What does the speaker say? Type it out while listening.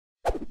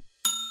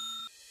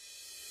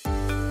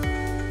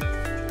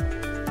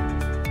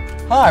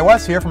Hi,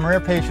 Wes here from Rare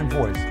Patient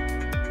Voice.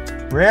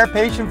 Rare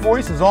Patient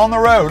Voice is on the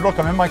road. Look,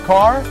 I'm in my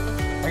car.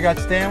 I got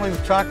Stanley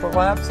with Chocolate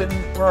Lab sitting.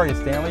 Where are you,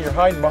 Stanley? You're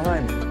hiding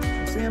behind me.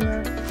 You see him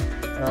there?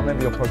 Maybe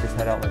he'll poke his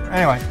head out later.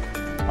 Anyway,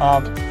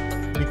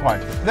 be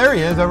quiet. There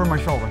he is, over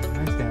my shoulder.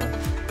 Thanks, Stanley.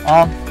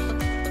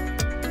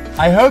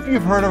 I hope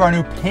you've heard of our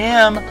new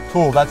P.A.M.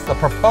 tool. That's the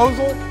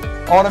Proposal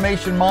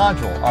Automation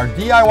Module, our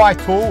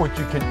DIY tool which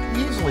you can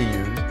easily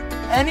use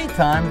any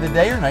time of the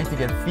day or night to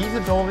get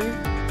feasibility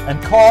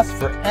and cost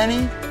for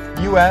any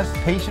U.S.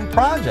 patient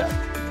project.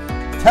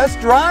 Test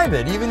drive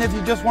it, even if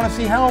you just want to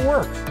see how it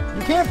works.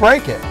 You can't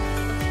break it.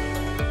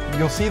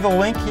 You'll see the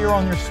link here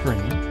on your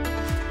screen.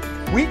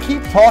 We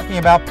keep talking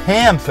about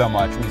P.A.M. so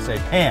much. We say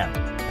P.A.M.,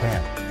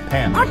 P.A.M.,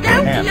 P.A.M., I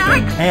don't P.A.M.,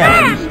 like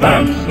P.A.M.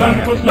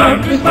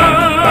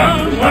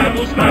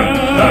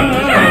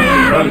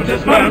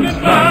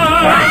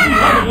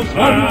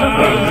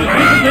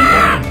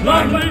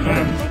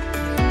 P.A.M.